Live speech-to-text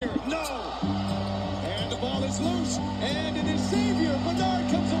is loose, and it is Xavier.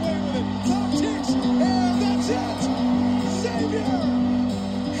 Bernard comes away with it. Clock ticks, and that's it. Xavier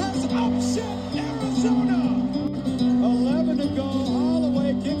has upset Arizona. 11 to go.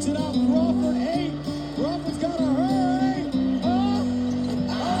 Holloway kicks it out. Crawford 8. Crawford's got to hurry. No.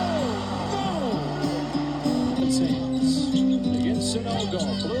 It's hands against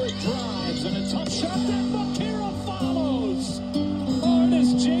Sonogo. Blewett drives, and a tough shot. Then Bakira follows. Oh, it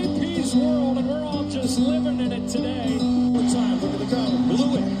is JP's world, and we're all just living in it today. More time. Look at the go.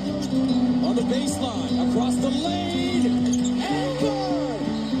 Blewett on the baseline. Across the lane. And good.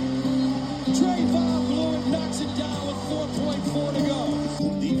 Trayvon Blewett knocks it down with 4.4 to go.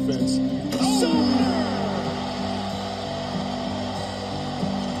 Defense. Sumner!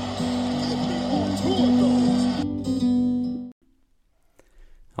 Give me all two of those.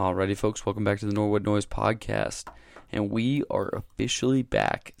 Alrighty, folks, welcome back to the Norwood Noise Podcast. And we are officially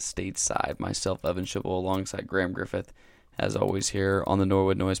back stateside. Myself, Evan Schibel, alongside Graham Griffith. As always, here on the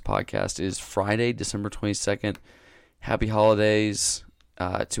Norwood Noise Podcast. It is Friday, December 22nd. Happy holidays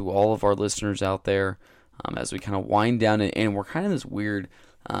to all of our listeners out there as we kind of wind down. And we're kind of in this weird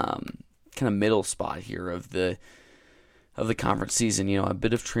kind of middle spot here of the conference season. You know, a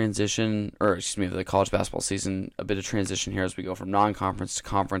bit of transition, or excuse me, of the college basketball season, a bit of transition here as we go from non-conference to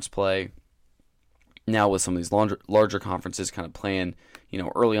conference play. Now with some of these larger conferences kind of playing, you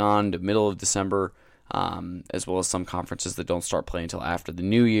know, early on to middle of December, as well as some conferences that don't start playing until after the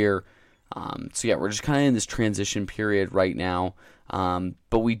new year. So yeah, we're just kind of in this transition period right now.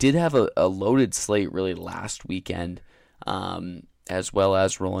 But we did have a loaded slate really last weekend, as well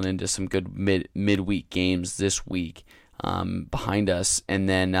as rolling into some good midweek games this week behind us, and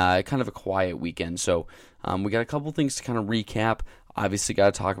then kind of a quiet weekend. So we got a couple things to kind of recap. Obviously,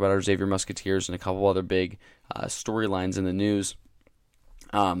 got to talk about our Xavier Musketeers and a couple other big storylines in the news.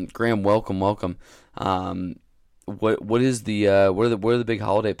 Graham, welcome. What are the big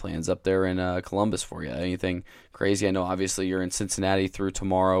holiday plans up there in Columbus for you? Anything crazy? I know obviously you're in Cincinnati through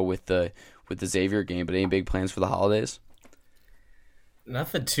tomorrow with the Xavier game, but any big plans for the holidays?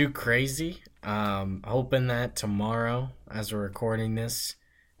 Nothing too crazy. Hoping that tomorrow, as we're recording this,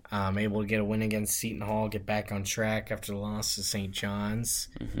 I'm able to get a win against Seton Hall, get back on track after the loss to St. John's.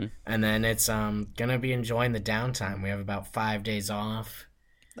 Mm-hmm. And then it's gonna be enjoying the downtime. We have about 5 days off.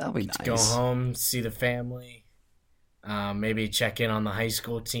 That'll be nice. Go home, see the family, maybe check in on the high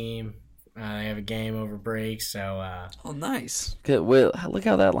school team. They have a game over break, so... oh, nice. Good. Well, look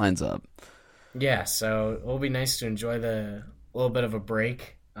how that lines up. Yeah, so it'll be nice to enjoy the little bit of a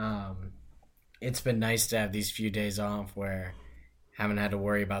break. It's been nice to have these few days off where haven't had to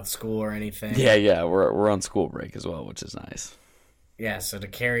worry about school or anything. Yeah, we're on school break as well, which is nice. Yeah, so to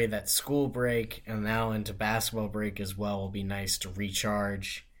carry that school break and now into basketball break as well will be nice to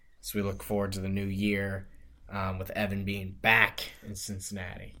recharge. So we look forward to the new year with Evan being back in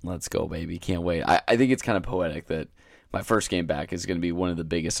Cincinnati. Let's go, baby. Can't wait. I think it's kind of poetic that my first game back is going to be one of the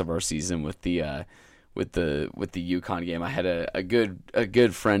biggest of our season with the UConn game. I had a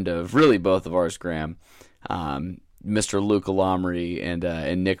good friend of really both of ours, Graham, Mr. Luke Alamri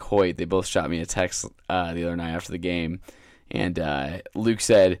and Nick Hoyt. They both shot me a text the other night after the game, and Luke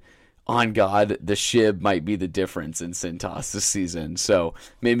said, "On God, the Shib might be the difference in Cintas this season." So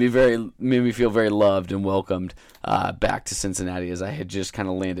made me feel very loved and welcomed back to Cincinnati as I had just kind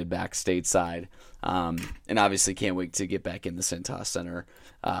of landed back stateside, and obviously can't wait to get back in the Cintas Center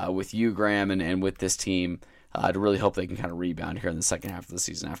with you, Graham, and with this team to really hope they can kind of rebound here in the second half of the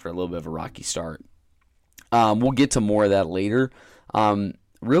season after a little bit of a rocky start. We'll get to more of that later.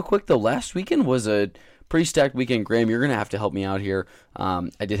 Real quick, though, last weekend was a pretty stacked weekend. Graham, you're going to have to help me out here.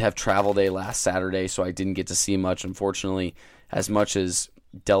 I did have travel day last Saturday, so I didn't get to see much, unfortunately, as much as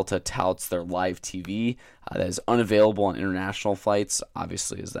Delta touts their live TV. That is unavailable on international flights,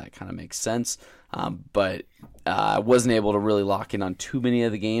 obviously, as that kind of makes sense. But I wasn't able to really lock in on too many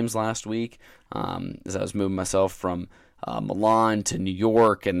of the games last week as I was moving myself from Milan to New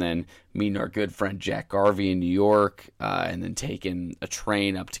York, and then meeting our good friend Jack Garvey in New York, and then taking a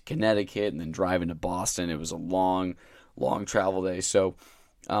train up to Connecticut, and then driving to Boston. It was a long travel day. So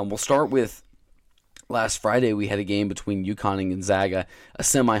we'll start with last Friday. We had a game between UConn and Gonzaga, a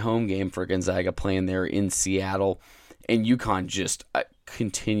semi-home game for Gonzaga playing there in Seattle, and UConn just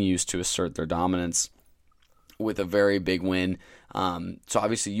continues to assert their dominance with a very big win. So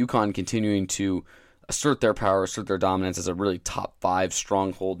obviously UConn continuing to assert their power, assert their dominance as a really top 5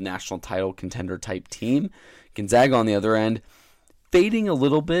 stronghold national title contender type team. Gonzaga on the other end, fading a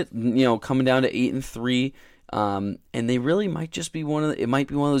little bit, coming down to 8-3, and they really might just be one of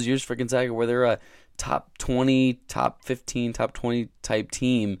those years for Gonzaga where they're a top 20, top 15, top 20 type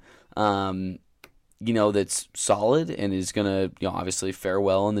team, that's solid and is going to, obviously fare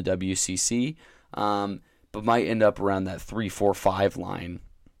well in the WCC, but might end up around that 3-4-5 line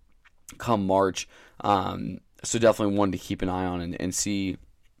come March. So definitely one to keep an eye on and see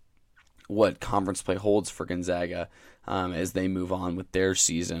what conference play holds for Gonzaga as they move on with their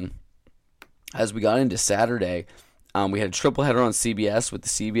season. As we got into Saturday, we had a triple header on CBS with the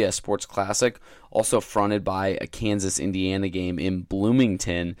CBS Sports Classic, also fronted by a Kansas-Indiana game in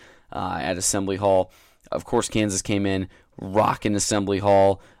Bloomington at Assembly Hall. Of course, Kansas came in rocking Assembly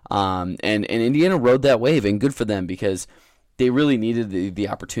Hall, and Indiana rode that wave, and good for them because they really needed the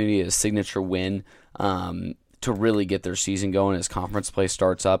opportunity at a signature win to really get their season going as conference play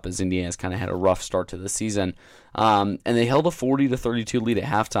starts up, as Indiana's kind of had a rough start to the season. And they held a 40-32 lead at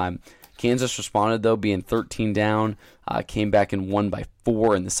halftime. Kansas responded, though, being 13 down, came back and won by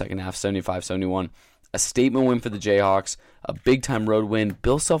 4 in the second half, 75-71. A statement win for the Jayhawks, a big-time road win.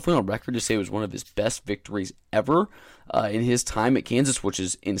 Bill Self went on record to say it was one of his best victories ever in his time at Kansas, which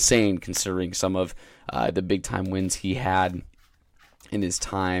is insane considering some of the big-time wins he had in his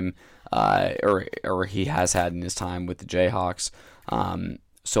time, or he has had in his time with the Jayhawks.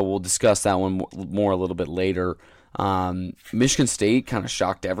 So we'll discuss that one more a little bit later. Michigan State kind of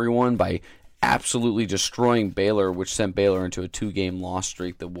shocked everyone by absolutely destroying Baylor, which sent Baylor into a 2-game loss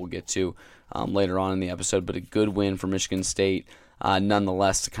streak that we'll get to later on in the episode. But a good win for Michigan State,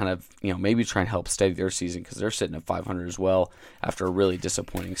 nonetheless, to kind of maybe try and help steady their season because they're sitting at 500 as well after a really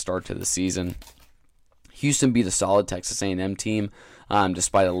disappointing start to the season. Houston beat a solid Texas A&M team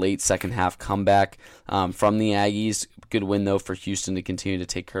despite a late second half comeback from the Aggies. Good win though for Houston to continue to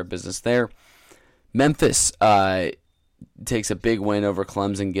take care of business there. Memphis takes a big win over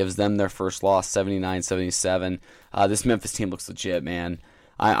Clemson, gives them their first loss, 79-77. This Memphis team looks legit, man.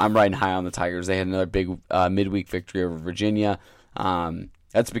 I'm riding high on the Tigers. They had another big midweek victory over Virginia.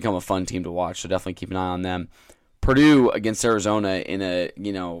 That's become a fun team to watch, so definitely keep an eye on them. Purdue against Arizona in a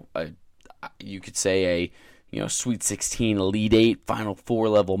you could say a Sweet 16, Elite 8, Final Four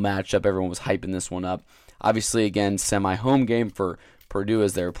level matchup. Everyone was hyping this one up. Obviously, again, semi-home game for Purdue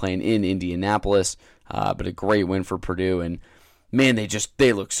as they were playing in Indianapolis, but a great win for Purdue. And man,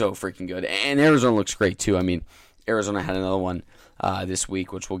 they look so freaking good. And Arizona looks great too. I mean, Arizona had another one this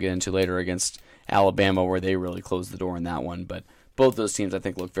week, which we'll get into later against Alabama, where they really closed the door in that one. But both those teams, I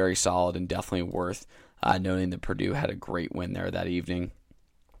think, look very solid and definitely worth noting that Purdue had a great win there that evening.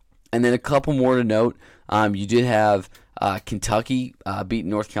 And then a couple more to note. You did have Kentucky beat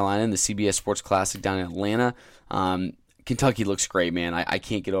North Carolina in the CBS Sports Classic down in Atlanta. Kentucky looks great, man. I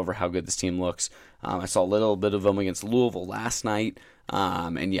can't get over how good this team looks. I saw a little bit of them against Louisville last night.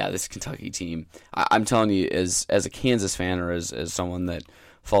 And yeah, this Kentucky team, I'm telling you, as a Kansas fan or as someone that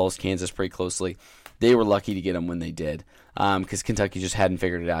follows Kansas pretty closely, they were lucky to get them when they did. Because Kentucky just hadn't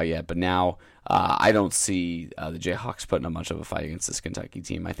figured it out yet. But now I don't see the Jayhawks putting up much of a fight against this Kentucky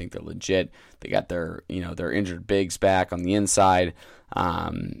team. I think they're legit. They got their injured bigs back on the inside,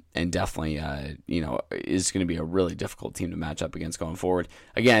 and definitely is going to be a really difficult team to match up against going forward.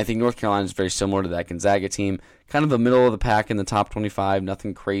 Again, I think North Carolina is very similar to that Gonzaga team, kind of a middle of the pack in the top 25.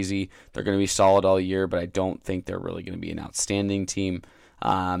 Nothing crazy. They're going to be solid all year, but I don't think they're really going to be an outstanding team.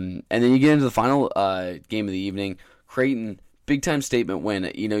 And then you get into the final game of the evening. Creighton, big time statement win.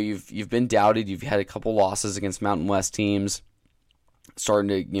 You've been doubted. You've had a couple losses against Mountain West teams, starting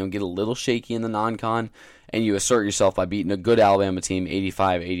to get a little shaky in the non-con, and you assert yourself by beating a good Alabama team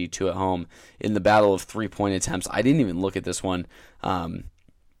 85-82 at home in the battle of 3-point attempts. I didn't even look at this one. Graham,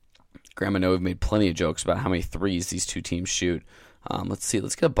 I know we've made plenty of jokes about how many threes these two teams shoot. Let's see.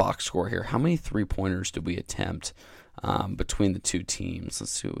 Let's get a box score here. How many 3-pointers did we attempt between the two teams?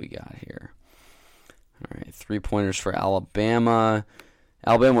 Let's see what we got here. All right, 3-pointers for Alabama.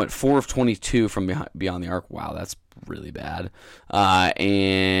 Alabama went 4 of 22 from beyond the arc. Wow, that's really bad.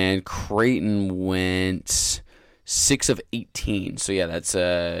 And Creighton went 6 of 18. So yeah, that's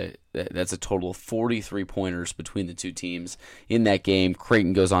a total of 43 pointers between the two teams in that game.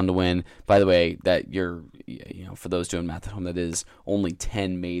 Creighton goes on to win. By the way, that for those doing math at home, that is only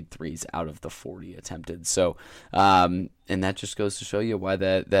 10 made threes out of the 40 attempted. So, and that just goes to show you why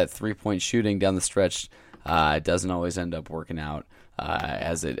that 3-point shooting down the stretch doesn't always end up working out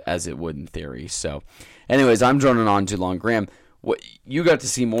as it would in theory. So, anyways, I'm droning on too long. Graham, you got to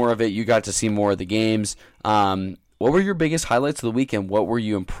see more of it. You got to see more of the games. What were your biggest highlights of the weekend? What were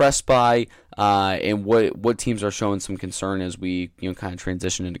you impressed by? And what teams are showing some concern as we kind of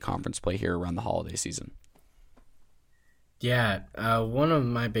transition into conference play here around the holiday season? Yeah, one of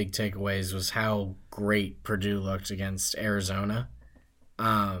my big takeaways was how great Purdue looked against Arizona.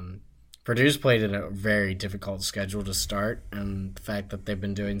 Purdue's played in a very difficult schedule to start, and the fact that they've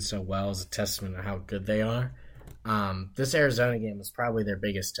been doing so well is a testament to how good they are. This Arizona game was probably their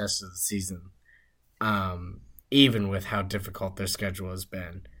biggest test of the season, even with how difficult their schedule has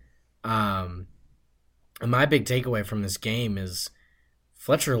been. And my big takeaway from this game is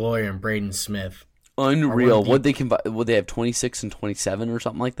Fletcher Loyer and Braden Smith. Unreal. Would they have 26 and 27 or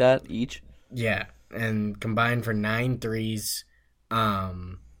something like that each? Yeah, and combined for 9 threes.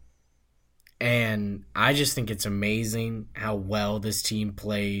 And I just think it's amazing how well this team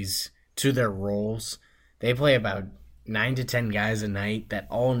plays to their roles. They play about 9 to 10 guys a night that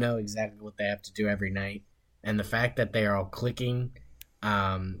all know exactly what they have to do every night. And the fact that they are all clicking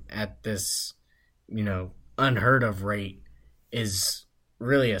at this, unheard of rate is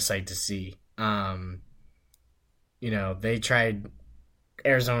really a sight to see.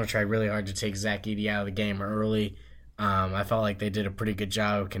 Arizona tried really hard to take Zach Edey out of the game early. I felt like they did a pretty good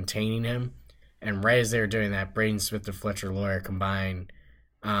job of containing him. And right as they were doing that, Braden Smith and Fletcher Loyer combined,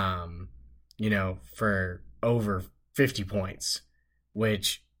 for over 50 points,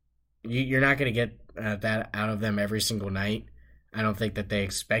 which you're not going to get that out of them every single night. I don't think that they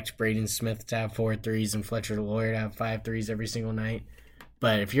expect Braden Smith to have 4 threes and Fletcher Loyer to have 5 threes every single night.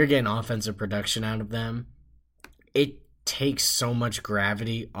 But if you're getting offensive production out of them, it takes so much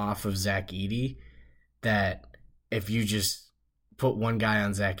gravity off of Zach Edey that if you just put one guy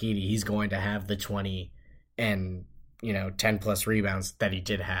on Zach Edey, he's going to have the 20 and 10 plus rebounds that he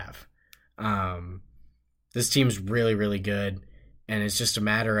did have. This team's really, really good, and it's just a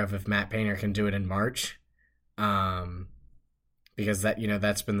matter of if Matt Painter can do it in March, because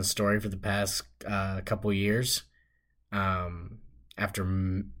that's been the story for the past couple years.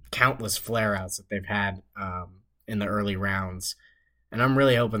 After countless flare-outs that they've had in the early rounds, and I'm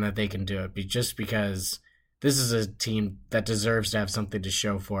really hoping that they can do it, just because this is a team that deserves to have something to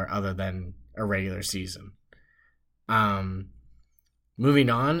show for other than a regular season. Moving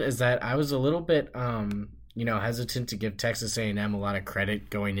on is that I was a little bit, hesitant to give Texas A&M a lot of credit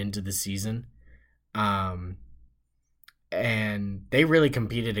going into the season. And they really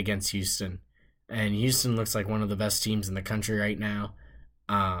competed against Houston. And Houston looks like one of the best teams in the country right now.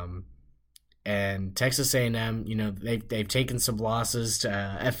 And Texas A&M, they've taken some losses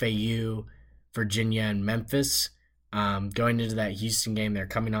to FAU, Virginia, and Memphis. Going into that Houston game, they're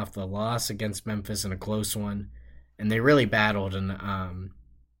coming off the loss against Memphis in a close one, and they really battled. And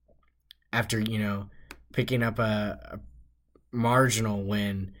after picking up a marginal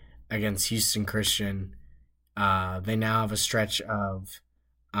win against Houston Christian, they now have a stretch of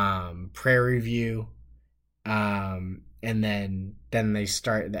Prairie View, and then they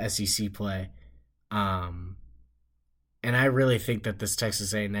start the SEC play. And I really think that this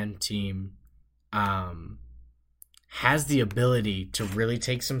Texas A&M team has the ability to really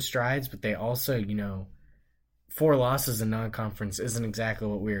take some strides, but they also, 4 losses in non-conference isn't exactly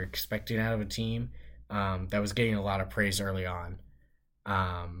what we were expecting out of a team that was getting a lot of praise early on.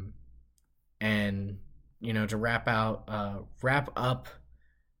 And, to wrap up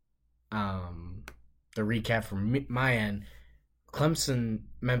the recap from my end,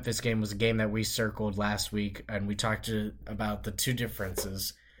 Clemson-Memphis game was a game that we circled last week, and we talked about the two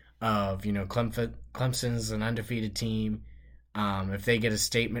differences of, Clemson's an undefeated team. If they get a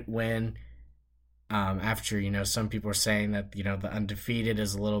statement win, after, some people are saying that, the undefeated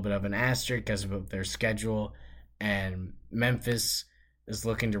is a little bit of an asterisk because of their schedule, and Memphis is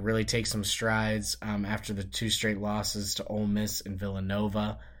looking to really take some strides after the 2 straight losses to Ole Miss and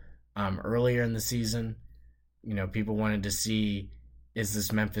Villanova earlier in the season. People wanted to see, is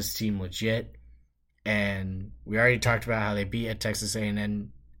this Memphis team legit? And we already talked about how they beat a Texas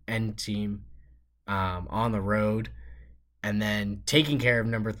A&M team on the road, and then taking care of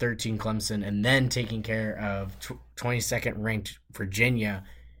number 13 Clemson, and then taking care of 22nd ranked Virginia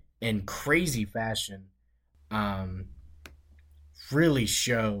in crazy fashion, really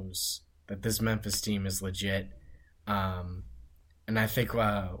shows that this Memphis team is legit. And I think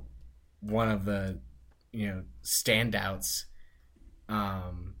one of the standouts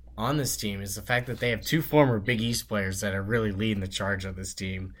on this team is the fact that they have 2 former Big East players that are really leading the charge of this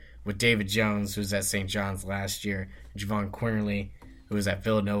team, with David Jones, who was at St. John's last year, and Javon Quinterly, who was at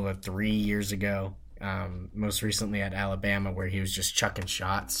Villanova 3 years ago, most recently at Alabama, where he was just chucking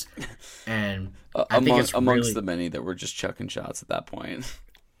shots. And I think it's amongst the many that were just chucking shots at that point.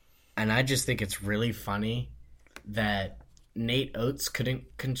 And I just think it's really funny that Nate Oates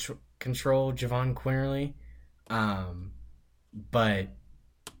couldn't control Javon Quinterly, but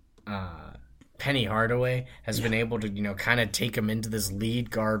Penny Hardaway has been able to, kind of take him into this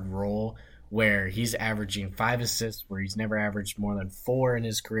lead guard role where he's averaging 5 assists, where he's never averaged more than 4 in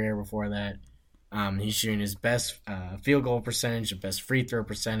his career before that. He's shooting his best field goal percentage, the best free throw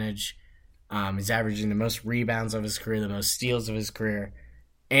percentage. He's averaging the most rebounds of his career, the most steals of his career,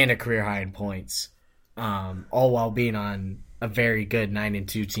 and a career high in points, all while being on a very good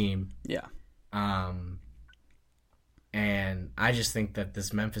 9-2 team. Yeah. And I just think that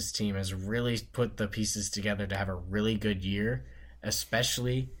this Memphis team has really put the pieces together to have a really good year,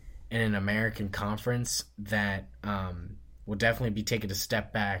 especially in an American conference that will definitely be taking a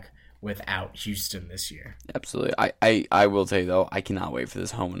step back without Houston this year. Absolutely. I will tell you, though, I cannot wait for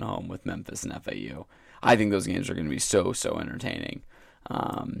this home-and-home with Memphis and FAU. I think those games are going to be so entertaining.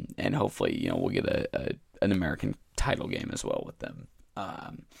 And hopefully, we'll get an American title game as well with them.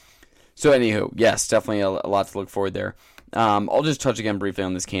 So anywho, yes, definitely a lot to look forward there. I'll just touch again briefly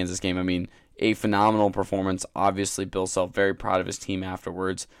on this Kansas game. I mean, a phenomenal performance. Obviously, Bill Self very proud of his team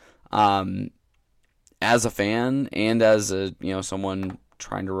afterwards. As a fan and as a someone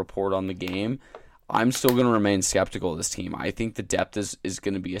trying to report on the game, I'm still going to remain skeptical of this team. I think the depth is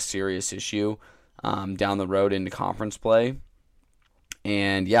going to be a serious issue down the road into conference play.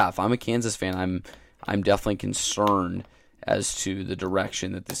 And yeah, if I'm a Kansas fan, I'm definitely concerned as to the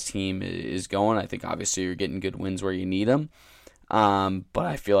direction that this team is going. I think obviously you're getting good wins where you need them, but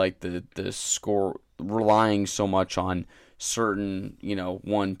I feel like the score relying so much on certain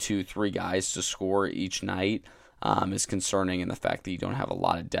 1, 2, 3 guys to score each night is concerning, and the fact that you don't have a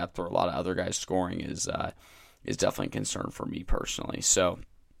lot of depth or a lot of other guys scoring is definitely a concern for me personally. So,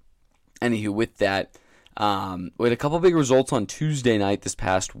 anywho, with that, we had a couple big results on Tuesday night this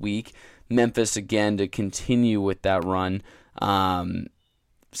past week. Memphis again to continue with that run,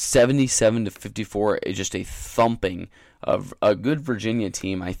 77-54, just a thumping of a good Virginia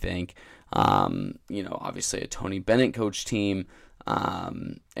team, I think. Obviously a Tony Bennett coach team,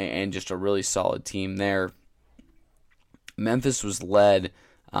 and just a really solid team there. Memphis was led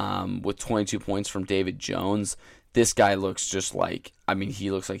with 22 points from David Jones. This guy looks just like,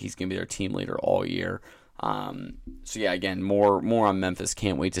 he looks like he's going to be their team leader all year. So yeah, again, more on Memphis.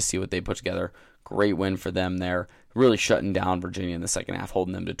 Can't wait to see what they put together. Great win for them there. Really shutting down Virginia in the second half,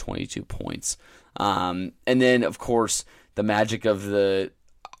 holding them to 22 points. And then, of course, the magic of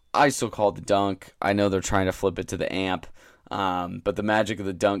I still call it the dunk. I know they're trying to flip it to the amp. But the magic of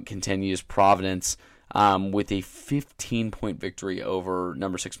the dunk continues. Providence with a 15-point victory over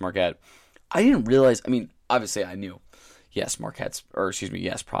number 6 Marquette. I didn't realize, obviously I knew. Yes, Providence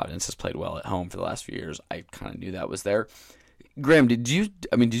has played well at home for the last few years. I kind of knew that was there. Graham, did you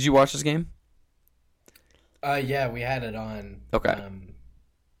watch this game? Yeah, we had it on. Okay.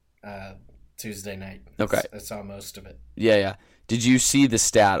 Tuesday night. Okay. I saw most of it. Yeah. Did you see the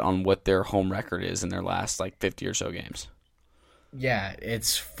stat on what their home record is in their last 50 or so games? Yeah,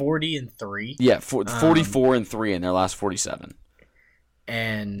 it's 40-3. Yeah, 44-3 in their last 47.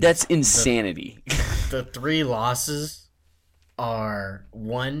 And that's insanity. The 3 losses are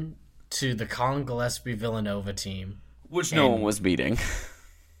 1 to the Colin Gillespie Villanova team, which no one was beating.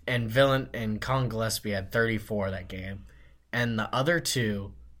 And Colin Gillespie had 34 that game, and the other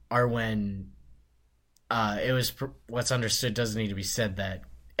 2 are when it was what's understood doesn't need to be said that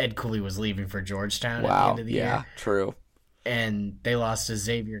Ed Cooley was leaving for Georgetown at the end of the year. Yeah, true. And they lost to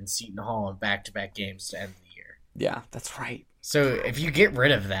Xavier and Seton Hall in back-to-back games to end the year. Yeah, that's right. So if you get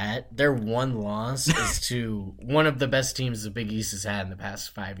rid of that, their one loss is to one of the best teams the Big East has had in the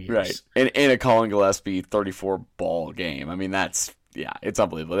past 5 years. Right. And a Colin Gillespie 34-ball game. It's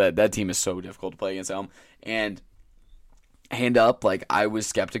unbelievable. That team is so difficult to play against at home. And hand up, I was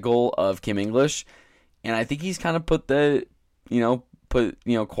skeptical of Kim English, and I think he's kind of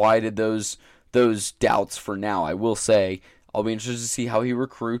quieted those doubts for now. I will say I'll be interested to see how he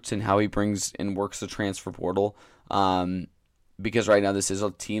recruits and how he brings and works the transfer portal. Because right now this is a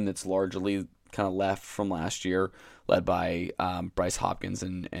team that's largely kind of left from last year, led by Bryce Hopkins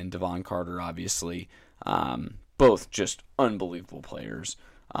and Devon Carter, obviously. Both just unbelievable players.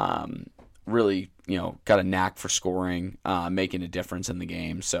 Really, got a knack for scoring, making a difference in the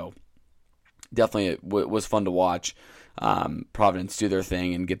game. So definitely it was fun to watch Providence do their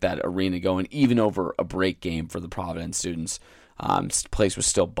thing and get that arena going, even over a break game for the Providence students. Place was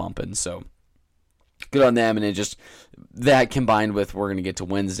still bumping, so good on them. And it just, that combined with, we're going to get to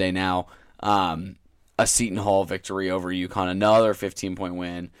Wednesday now, a Seton Hall victory over UConn, another 15-point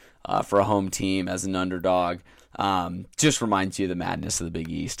win for a home team as an underdog. Just reminds you of the madness of the Big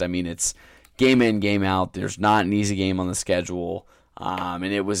East. It's game in, game out. There's not an easy game on the schedule. And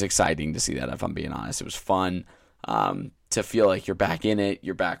it was exciting to see that, if I'm being honest. It was fun to feel like you're back in it.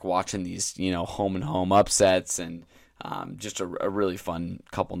 You're back watching these, home and home upsets and Just a really fun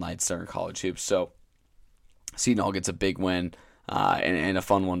couple nights there in college hoops. So Seton Hall gets a big win and a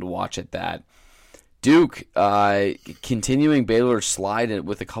fun one to watch at that. Duke continuing Baylor's slide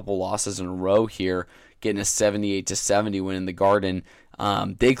with a couple losses in a row here, getting a 78-70 win in the Garden.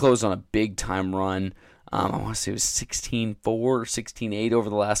 They closed on a big time run. I want to say it was 16-4 or 16-8 over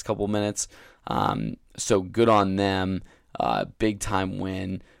the last couple minutes. So good on them. Big time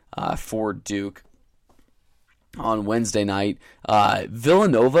win for Duke on Wednesday night.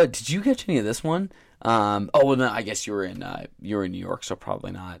 Villanova, did you catch any of this one? Well, no, I guess you were in New York, so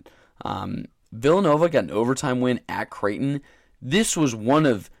probably not. Villanova got an overtime win at Creighton. This was one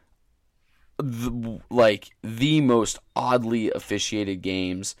of the most oddly officiated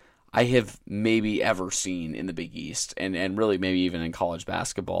games I have maybe ever seen in the Big East, and really maybe even in college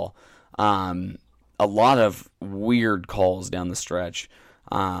basketball. A lot of weird calls down the stretch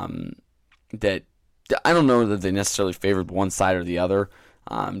that I don't know that they necessarily favored one side or the other.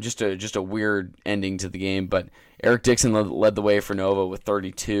 Just a weird ending to the game, but Eric Dixon led the way for Nova with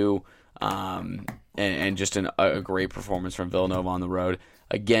 32, and just a great performance from Villanova on the road.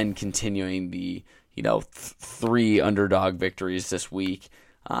 Again, continuing the 3 underdog victories this week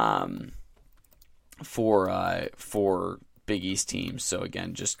for Big East teams. So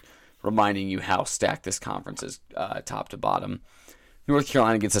again, just reminding you how stacked this conference is, top to bottom. North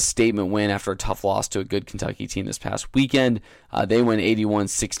Carolina gets a statement win after a tough loss to a good Kentucky team this past weekend. They win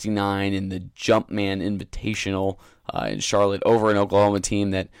 81-69 in the Jumpman Invitational in Charlotte over an Oklahoma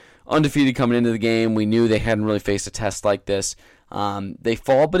team that undefeated coming into the game. We knew they hadn't really faced a test like this. They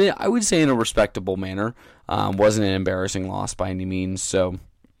fall, but I would say in a respectable manner. Wasn't an embarrassing loss by any means. So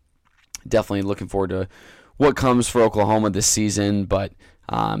definitely looking forward to what comes for Oklahoma this season, but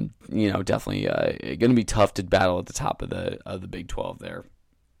definitely going to be tough to battle at the top of the Big 12 there.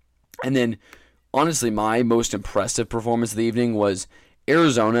 And then, honestly, my most impressive performance of the evening was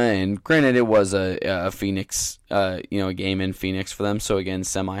Arizona, and granted, it was a Phoenix, a game in Phoenix for them. So again,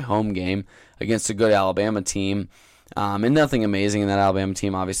 semi-home game against a good Alabama team, and nothing amazing in that Alabama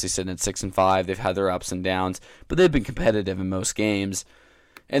team. Obviously, sitting at 6-5, they've had their ups and downs, but they've been competitive in most games,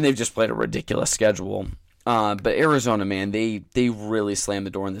 and they've just played a ridiculous schedule. But Arizona, man, they really slammed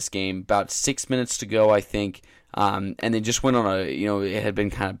the door in this game. About 6 minutes to go, I think, and they just went on it had been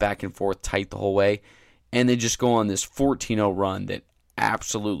kind of back and forth tight the whole way, and they just go on this 14-0 run that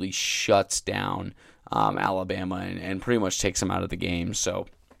absolutely shuts down Alabama and pretty much takes them out of the game. So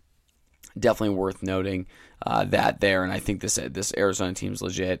definitely worth noting that there, and I think this Arizona team's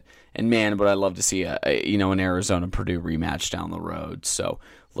legit. And man, but I'd love to see an Arizona Purdue rematch down the road. So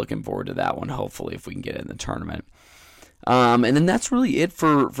looking forward to that one, hopefully, if we can get it in the tournament. And then that's really it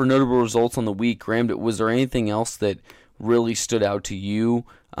for notable results on the week. Graham, was there anything else that really stood out to you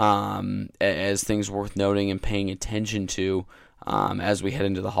as things worth noting and paying attention to as we head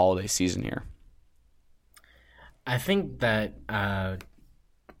into the holiday season here? I think that,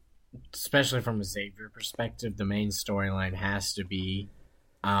 especially from a Xavier perspective, the main storyline has to be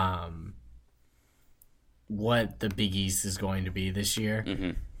what the Big East is going to be this year.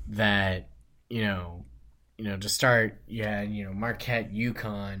 Mm-hmm. That, to start, you had, Marquette,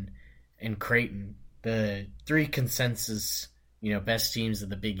 UConn, and Creighton, the 3 consensus, best teams of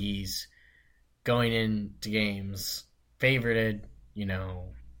the Big East going into games, favorited,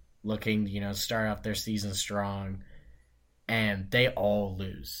 looking, start off their season strong, and they all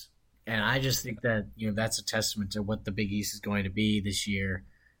lose. And I just think that, that's a testament to what the Big East is going to be this year.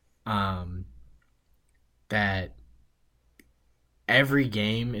 That every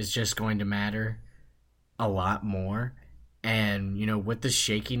game is just going to matter a lot more. And, with the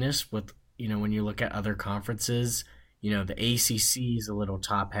shakiness, with, when you look at other conferences, the ACC is a little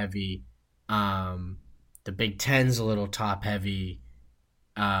top heavy. The Big Ten's a little top heavy.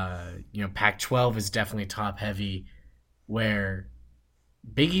 Pac-12 is definitely top heavy, where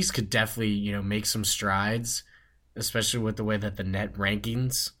Big East could definitely, make some strides, especially with the way that the net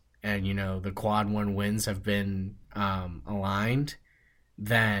rankings and, the quad 1 wins have been aligned,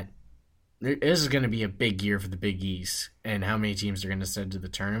 that this is going to be a big year for the Big East and how many teams are going to send to the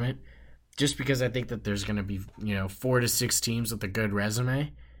tournament. Just because I think that there's going to be, 4 to 6 teams with a good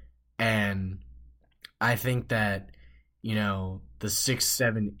resume. And I think that, the 6,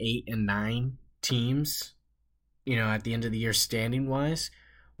 7, 8, and 9 teams, at the end of the year standing wise,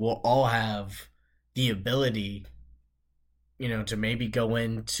 will all have the ability, to maybe go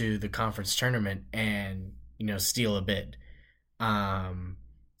into the conference tournament and, steal a bid. I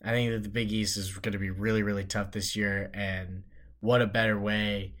think that the Big East is going to be really, really tough this year, and what a better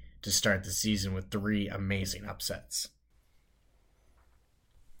way to start the season with 3 amazing upsets.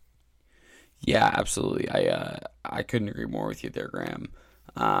 Yeah, absolutely. I couldn't agree more with you there, Graham.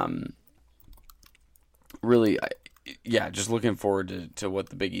 Really, just looking forward to what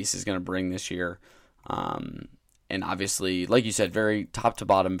the Big East is going to bring this year. And obviously, like you said, very top to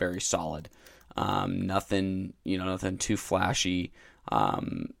bottom, very solid. Nothing too flashy.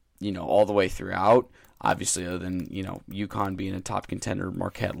 All the way throughout. Obviously, other than UConn being a top contender,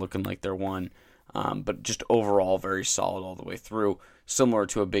 Marquette looking like they're one. But just overall, very solid all the way through. Similar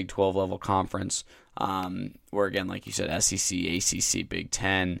to a Big 12 level conference, where again, like you said, SEC, ACC, Big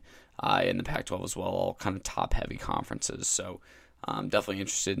 10, and the Pac-12 as well, all kind of top-heavy conferences. So, definitely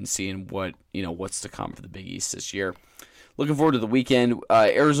interested in seeing what's to come for the Big East this year. Looking forward to the weekend.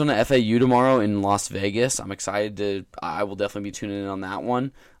 Arizona FAU tomorrow in Las Vegas. I'm excited I will definitely be tuning in on that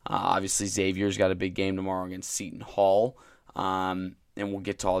one. Obviously, Xavier's got a big game tomorrow against Seton Hall, and we'll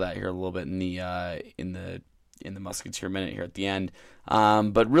get to all that here a little bit in the Musketeer Minute here at the end.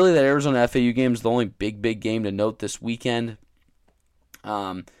 But really, that Arizona FAU game is the only big game to note this weekend.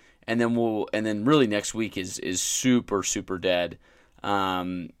 And then really next week is super dead.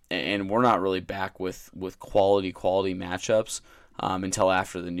 And we're not really back with quality matchups until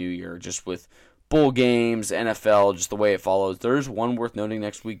after the new year, just with bowl games, NFL, just the way it follows. There's one worth noting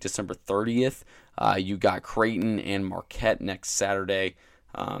next week, December 30th. You got Creighton and Marquette next Saturday.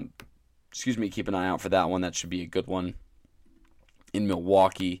 Keep an eye out for that one. That should be a good one in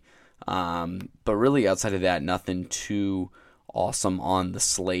Milwaukee. But really outside of that, nothing too awesome on the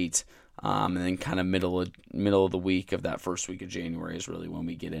slate. And then kind of middle of the week of that first week of January is really when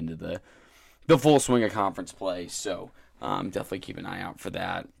we get into the full swing of conference play. So definitely keep an eye out for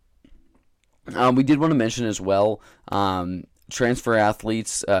that. We did want to mention as well, transfer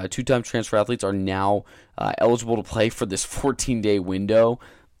athletes, two-time transfer athletes are now eligible to play for this 14-day window.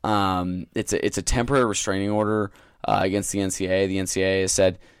 It's a temporary restraining order against the NCAA. The NCAA has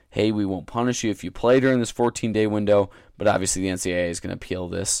said, hey, we won't punish you if you play during this 14-day window, but obviously the NCAA is going to appeal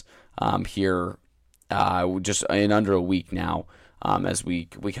this here just in under a week now, as we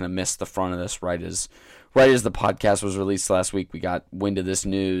kind of missed the front of this right as the podcast was released last week. We got wind of this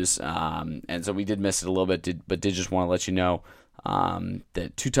news, and so we did miss it a little bit, but did just want to let you know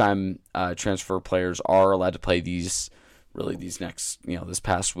that two-time transfer players are allowed to play these next, this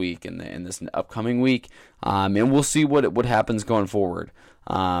past week and this upcoming week, and we'll see what happens going forward.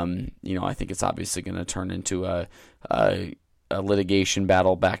 I think it's obviously going to turn into a litigation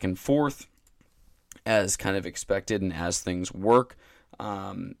battle back and forth, as kind of expected and as things work,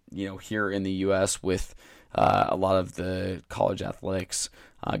 here in the U.S. with a lot of the college athletics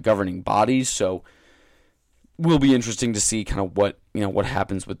governing bodies. So will be interesting to see kind of what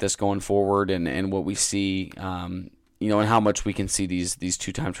happens with this going forward, and what we see, and how much we can see these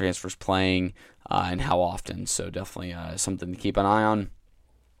two-time transfers playing, and how often. So definitely something to keep an eye on.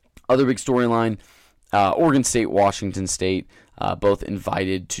 Other big storyline, Oregon State, Washington State, both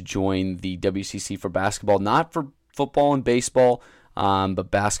invited to join the WCC for basketball, not for football and baseball,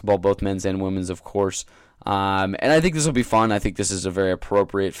 but basketball, both men's and women's, of course. And I think this will be fun. I think this is a very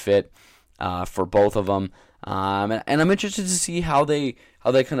appropriate fit for both of them. And I'm interested to see how they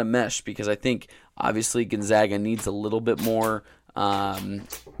kind of mesh, because I think obviously Gonzaga needs a little bit more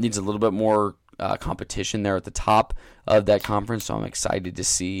competition there at the top of that conference. So I'm excited to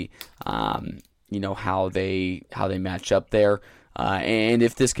see how they match up there. And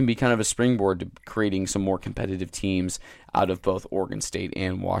if this can be kind of a springboard to creating some more competitive teams out of both Oregon State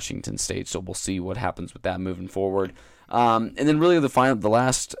and Washington State. So we'll see what happens with that moving forward. And then really the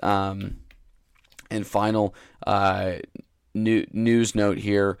last and final news note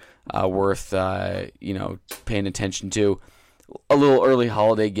here worth paying attention to. A little early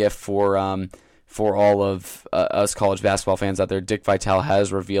holiday gift for all of us college basketball fans out there. Dick Vitale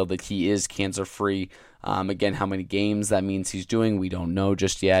has revealed that he is cancer-free. Again, how many games that means he's doing, we don't know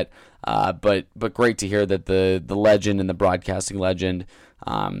just yet. But great to hear that the legend and the broadcasting legend,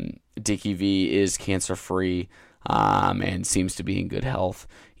 Dickie V, is cancer-free and seems to be in good health,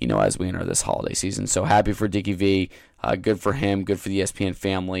 as we enter this holiday season. So happy for Dickie V. Good for him. Good for the ESPN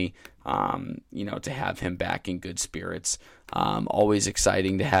family. To have him back in good spirits. Always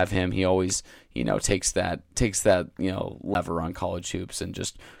exciting to have him. He always, takes that lever on college hoops and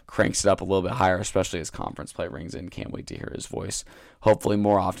just cranks it up a little bit higher, especially as conference play rings in. Can't wait to hear his voice, hopefully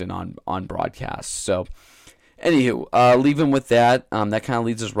more often on broadcasts. So, anywho, leaving with that, that kind of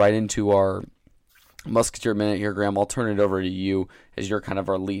leads us right into our Musketeer Minute here, Graham. I'll turn it over to you as you're kind of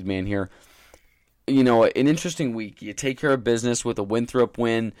our lead man here. an interesting week. You take care of business with a Winthrop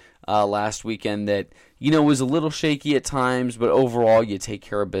win last weekend that, was a little shaky at times, but overall you take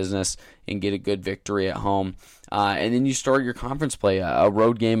care of business and get a good victory at home. And then you start your conference play, a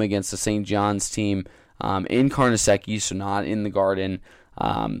road game against the St. John's team in Carnesecca, so not in the Garden.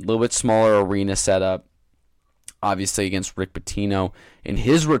 A little bit smaller arena setup, obviously against Rick Pitino in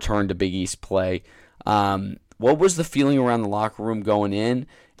his return to Big East play. What was the feeling around the locker room going in,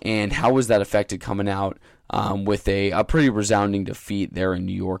 and how was that affected coming out with a pretty resounding defeat there in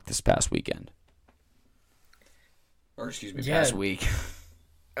New York this past weekend? Past week.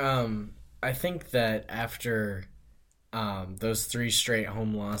 I think that after those 3 straight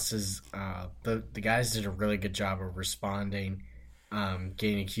home losses, the guys did a really good job of responding,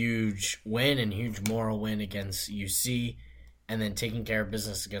 getting a huge win and huge moral win against UC, and then taking care of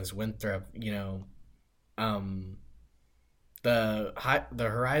business against Winthrop. The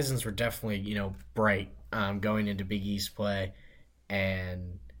horizons were definitely bright going into Big East play,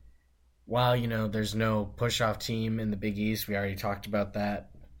 and while there's no push-off team in the Big East, we already talked about that.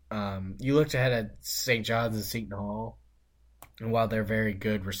 You looked ahead at St. John's and Seton Hall, and while they're very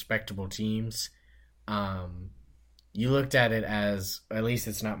good, respectable teams, you looked at it as, at least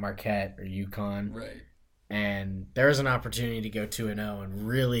it's not Marquette or UConn. Right. And there is an opportunity to go 2-0 and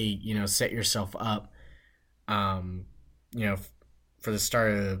really, set yourself up, for the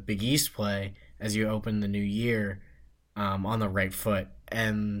start of the Big East play as you open the new year on the right foot.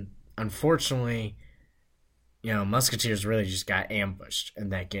 And unfortunately, Musketeers really just got ambushed in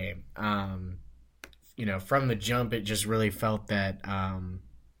that game. From the jump, it just really felt that,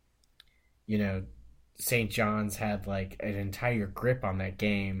 St. John's had like an entire grip on that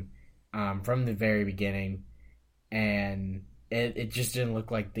game from the very beginning, and it just didn't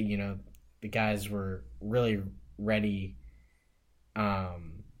look like the guys were really ready, to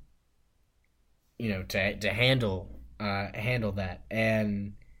handle that.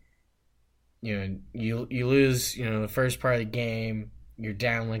 And you lose the first part of the game, you're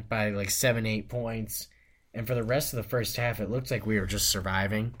down by 7-8 points, and for the rest of the first half it looked like we were just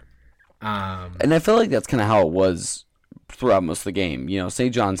surviving. And I feel like that's kind of how it was throughout most of the game.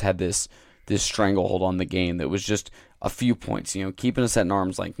 St. John's had this stranglehold on the game that was just a few points, keeping us at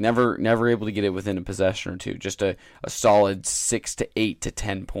arm's length, never able to get it within a possession or two, just a solid 6 to 8 to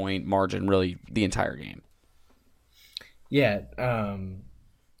 10 point margin really the entire game. Yeah,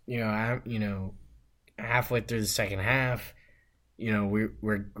 halfway through the second half,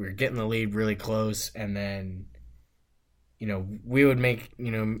 we're getting the lead really close, and then we would make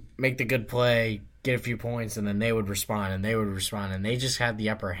the good play, get a few points, and then they would respond, and they just had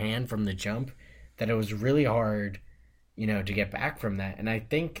the upper hand from the jump, that it was really hard, to get back from that. And I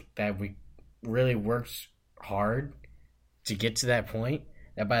think that we really worked hard to get to that point,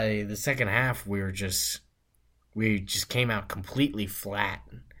 that by the second half we just came out completely flat,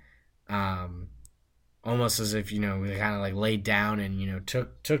 almost as if we kind of laid down and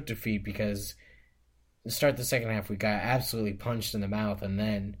took defeat, because to start the second half we got absolutely punched in the mouth. And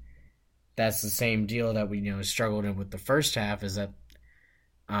then that's the same deal that we struggled with the first half, is that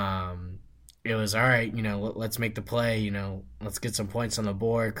it was all right, let's make the play, let's get some points on the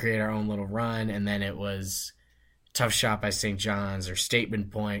board, create our own little run. And then it was tough shot by St. John's, or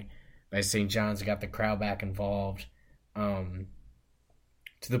statement point by St. John's, got the crowd back involved, to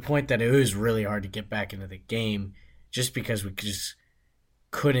the point that it was really hard to get back into the game, just because we just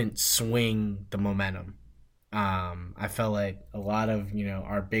couldn't swing the momentum. I felt like a lot of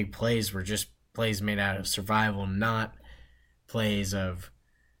our big plays were just plays made out of survival, not plays of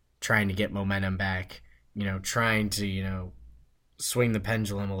trying to get momentum back, trying to swing the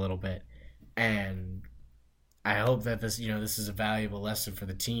pendulum a little bit. And I hope that this this is a valuable lesson for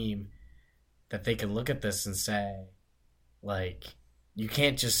the team, that they can look at this and say, you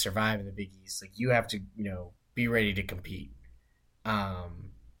can't just survive in the Big East. You have to be ready to compete.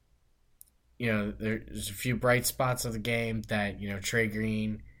 There's a few bright spots of the game that Trey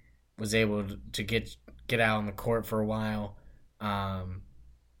Green was able to get out on the court for a while,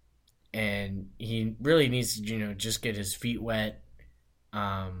 and he really needs to just get his feet wet.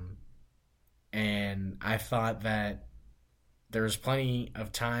 And I thought that there was plenty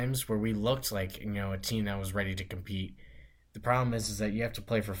of times where we looked like a team that was ready to compete. The problem is that you have to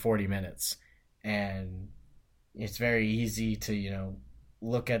play for 40 minutes, and it's very easy to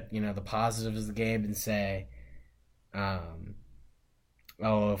look at the positives of the game and say,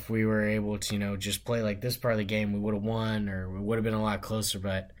 if we were able to just play like this part of the game, we would have won, or we would have been a lot closer.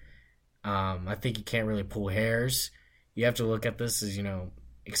 But I think you can't really pull hairs. You have to look at this as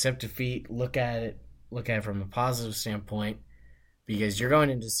accept defeat, look at it from a positive standpoint, because you're going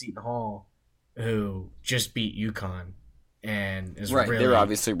into Seton Hall who just beat UConn and is Right, really... they're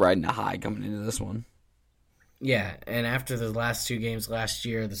obviously riding a high coming into this one. Yeah, and after the last 2 games last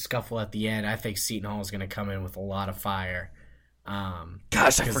year, the scuffle at the end, I think Seton Hall is going to come in with a lot of fire.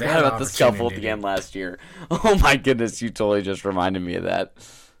 Gosh, I forgot about the scuffle at the end last year. Oh my goodness, you totally just reminded me of that.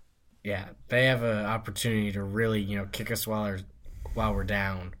 Yeah, they have an opportunity to really, kick us while we're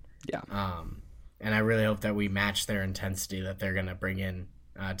down. Yeah. And I really hope that we match their intensity that they're going to bring in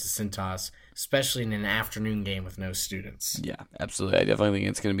to Cintas, especially in an afternoon game with no students. Yeah, absolutely. I definitely think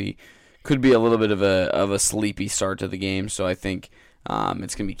it's could be a little bit of a sleepy start to the game. So I think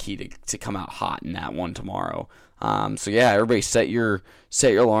it's going to be key to come out hot in that one tomorrow. So yeah, everybody set your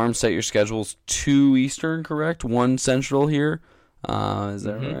alarm, set your schedules. 2 Eastern, correct? 1 Central here. Is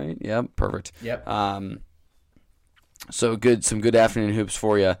that right? Yep, perfect. Yep. So some good afternoon hoops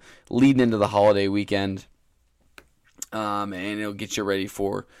for you leading into the holiday weekend. And it'll get you ready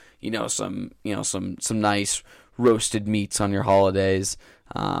for some nice roasted meats on your holidays.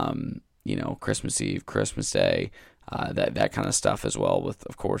 Christmas Eve, Christmas Day, that kind of stuff as well. With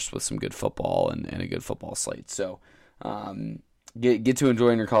some good football and a good football slate. So get to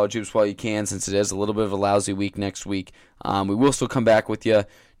enjoying your college hoops while you can, since it is a little bit of a lousy week next week. We will still come back with you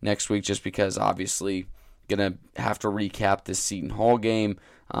next week, just because obviously gonna have to recap this Seton Hall game,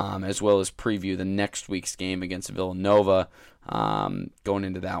 as well as preview the next week's game against Villanova. Going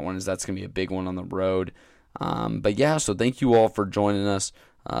into that one, as that's gonna be a big one on the road. But yeah, so thank you all for joining us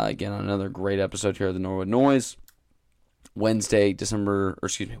again on another great episode here of the Norwood Noise. Wednesday.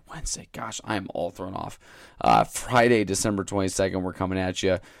 Gosh, I am all thrown off. Friday, December 22nd, we're coming at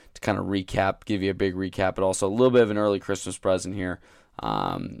you to kind of give you a big recap, but also a little bit of an early Christmas present here,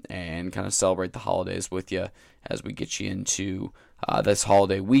 and kind of celebrate the holidays with you as we get you into this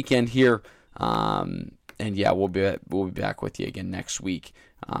holiday weekend here. And yeah, we'll be back with you again next week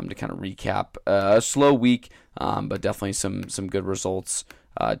to kind of recap a slow week, but definitely some good results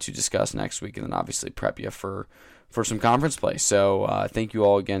to discuss next week, and then obviously prep you for some conference play. So thank you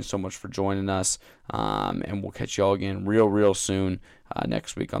all again so much for joining us, and we'll catch you all again real soon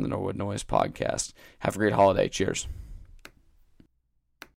next week on the Norwood Noise podcast. Have a great holiday. Cheers.